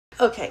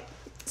Okay,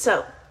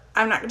 so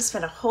I'm not going to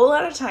spend a whole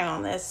lot of time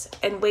on this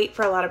and wait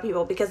for a lot of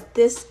people because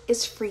this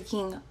is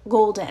freaking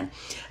golden.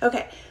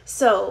 Okay,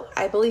 so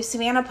I believe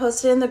Savannah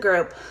posted in the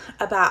group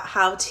about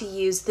how to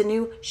use the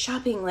new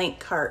shopping link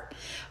cart.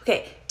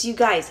 Okay, do you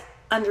guys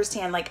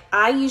understand? Like,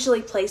 I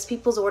usually place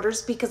people's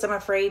orders because I'm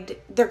afraid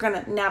they're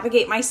going to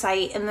navigate my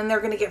site and then they're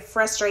going to get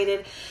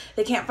frustrated.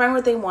 They can't find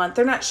what they want.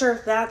 They're not sure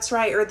if that's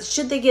right, or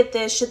should they get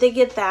this? Should they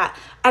get that?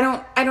 I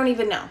don't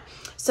even know.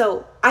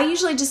 So I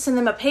usually just send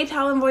them a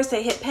PayPal invoice,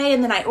 they hit pay,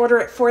 and then I order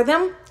it for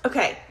them.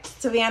 Okay,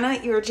 Savannah,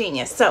 you're a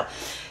genius. So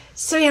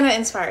Savannah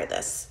inspired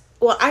this.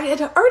 Well, I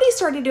had already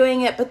started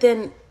doing it, but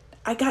then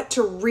I got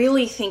to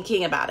really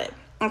thinking about it,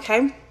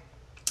 okay?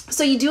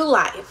 So you do a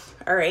live,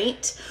 all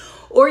right?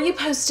 Or you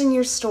post in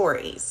your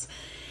stories.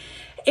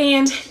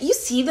 And you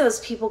see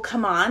those people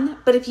come on,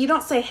 but if you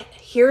don't say,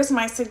 here's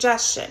my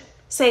suggestion,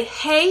 say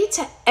hey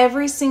to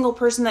every single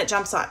person that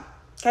jumps on.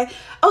 Okay.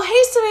 Oh,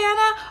 hey,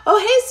 Savannah. Oh,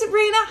 hey,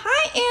 Sabrina.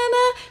 Hi,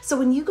 Anna. So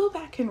when you go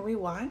back and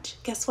rewatch,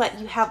 guess what?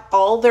 You have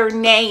all their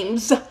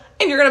names and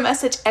you're going to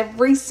message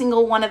every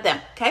single one of them.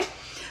 Okay.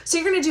 So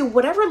you're going to do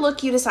whatever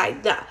look you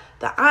decide, the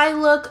eye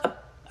look,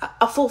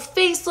 a full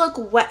face look,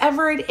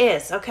 whatever it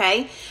is.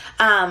 Okay.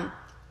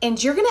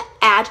 And you're going to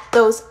add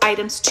those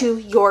items to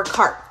your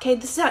cart. Okay.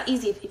 This is how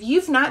easy. If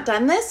you've not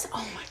done this,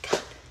 oh my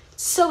God,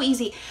 it's so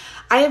easy.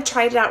 I have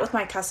tried it out with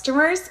my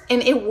customers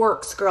and it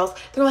works, girls.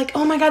 They're like,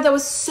 oh my God, that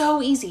was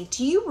so easy.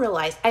 Do you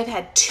realize I've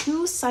had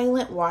 2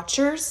 silent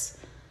watchers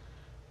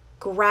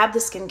grab the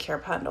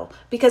skincare bundle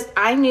because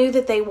I knew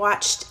that they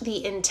watched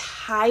the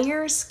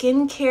entire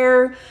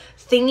skincare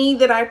thingy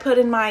that I put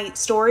in my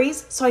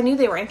stories. So I knew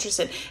they were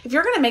interested. If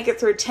you're going to make it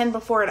through 10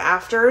 before and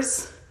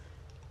afters,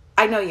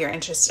 I know you're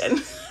interested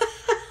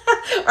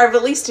or I've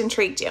at least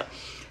intrigued you.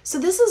 So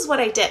this is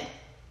what I did.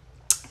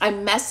 I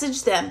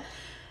messaged them.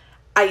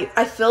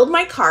 I filled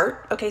my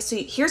cart. Okay, so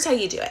here's how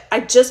you do it. I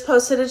just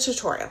posted a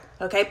tutorial,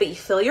 okay? But you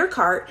fill your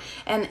cart,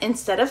 and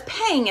instead of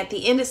paying, at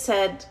the end it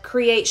said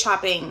create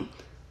shopping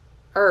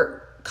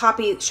or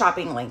copy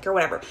shopping link or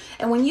whatever.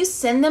 And when you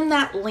send them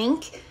that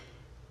link,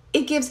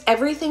 it gives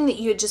everything that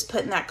you had just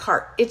put in that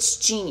cart. It's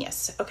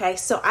genius, okay?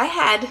 So I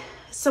had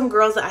some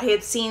girls that I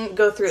had seen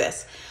go through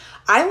this.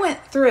 I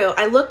looked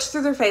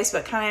through their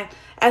Facebook, kind of,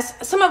 as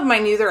some of them I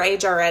knew their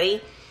age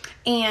already,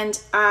 and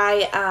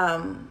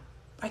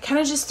I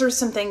kind of just threw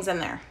some things in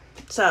there.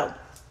 So,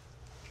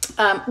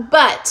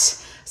 but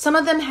some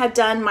of them had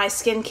done my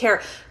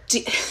skincare.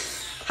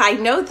 I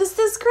know this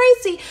is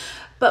crazy,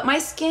 but my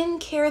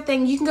skincare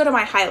thing, you can go to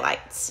my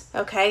highlights,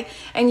 okay?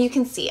 And you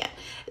can see it.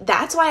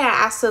 That's why I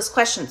asked those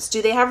questions.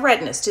 Do they have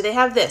redness? Do they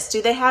have this?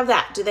 Do they have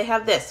that? Do they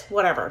have this?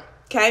 Whatever,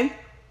 okay?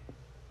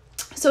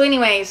 So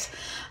anyways,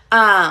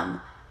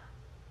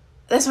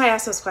 that's why I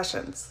asked those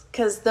questions,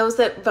 because those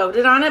that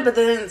voted on it, but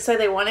they didn't say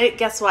they wanted it,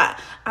 guess what?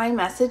 I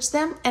messaged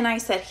them and I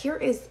said, here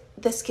is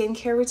the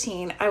skincare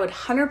routine I would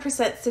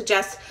 100%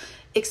 suggest,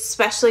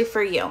 especially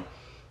for you.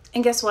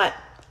 And guess what?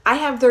 I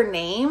have their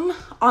name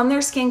on their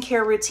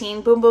skincare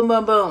routine. Boom, boom,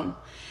 boom, boom.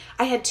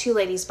 I had 2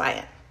 ladies buy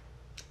it.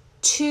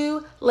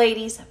 2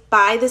 ladies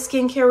buy the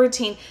skincare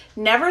routine.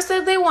 Never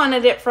said they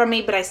wanted it from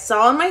me, but I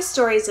saw in my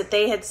stories that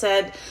they had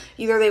said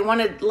either they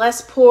wanted less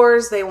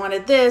pores, they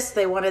wanted this,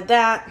 they wanted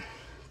that,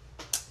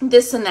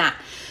 this and that.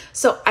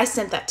 So I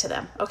sent that to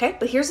them. Okay.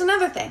 But here's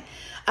another thing.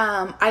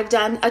 I've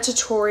done a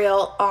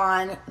tutorial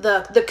on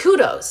the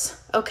kudos.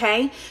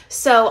 Okay.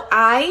 So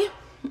I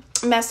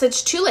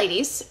messaged 2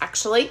 ladies.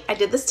 Actually, I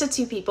did this to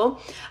 2 people.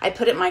 I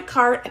put it in my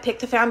cart. I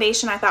picked the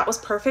foundation I thought was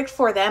perfect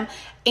for them,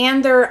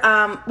 and their,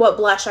 what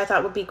blush I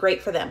thought would be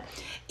great for them.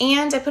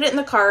 And I put it in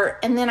the cart,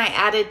 and then I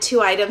added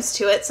 2 items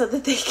to it so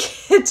that they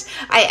could,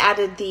 I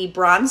added the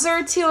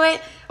bronzer to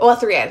it. Well,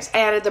 3 items. I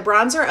added the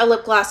bronzer, a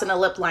lip gloss, and a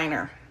lip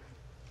liner.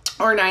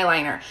 Or an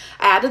eyeliner.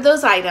 I added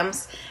those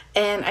items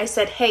and I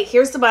said, hey,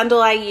 here's the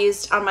bundle I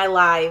used on my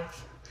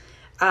live.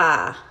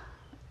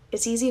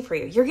 It's easy for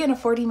you. You're getting a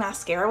 4D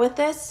mascara with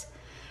this,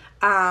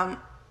 and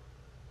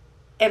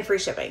free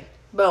shipping.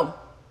 Boom.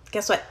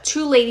 Guess what?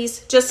 2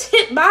 ladies just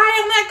hit buy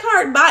on that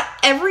card, bought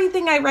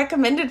everything I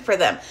recommended for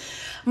them.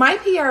 My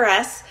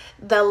PRS,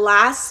 the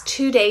last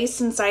 2 days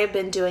since I have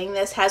been doing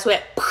this, has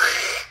went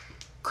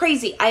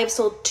crazy. I have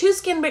sold 2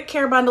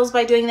 skincare bundles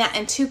by doing that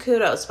and 2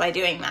 kudos by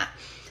doing that.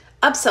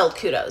 Upsold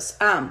kudos,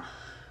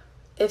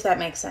 if that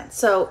makes sense.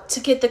 So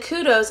to get the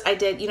kudos, I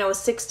did, it was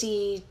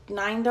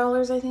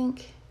 $69, I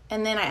think.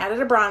 And then I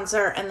added a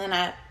bronzer and then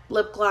a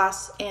lip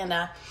gloss, and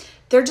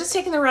they're just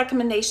taking the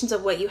recommendations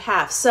of what you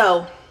have.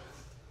 So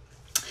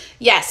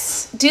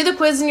yes, do the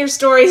quiz in your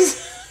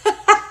stories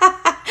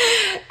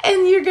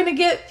and you're going to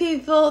get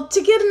people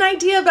to get an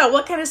idea about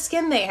what kind of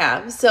skin they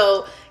have.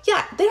 So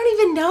yeah, they don't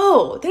even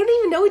know. They don't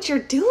even know what you're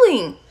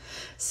doing.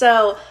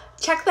 So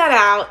check that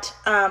out.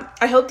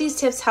 I hope these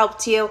tips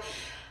helped you.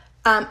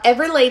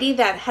 Every lady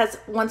that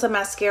wants a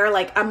mascara,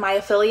 like on my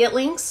affiliate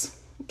links,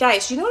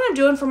 guys, you know what I'm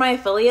doing for my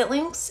affiliate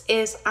links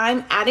is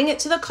I'm adding it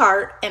to the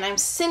cart and I'm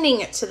sending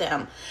it to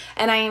them.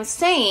 And I am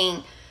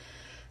saying,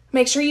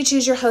 make sure you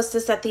choose your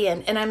hostess at the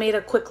end. And I made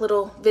a quick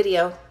little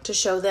video to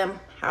show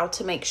them how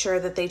to make sure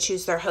that they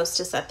choose their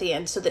hostess at the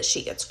end so that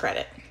she gets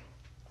credit.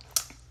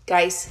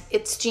 Guys,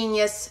 it's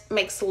genius.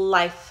 Makes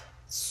life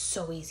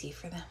so easy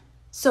for them.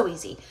 So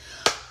easy.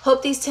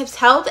 Hope these tips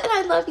helped, and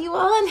I love you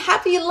all, and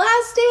happy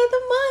last day of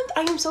the month.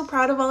 I am so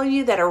proud of all of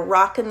you that are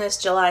rocking this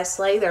July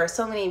sleigh. There are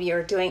so many of you who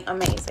are doing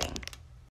amazing.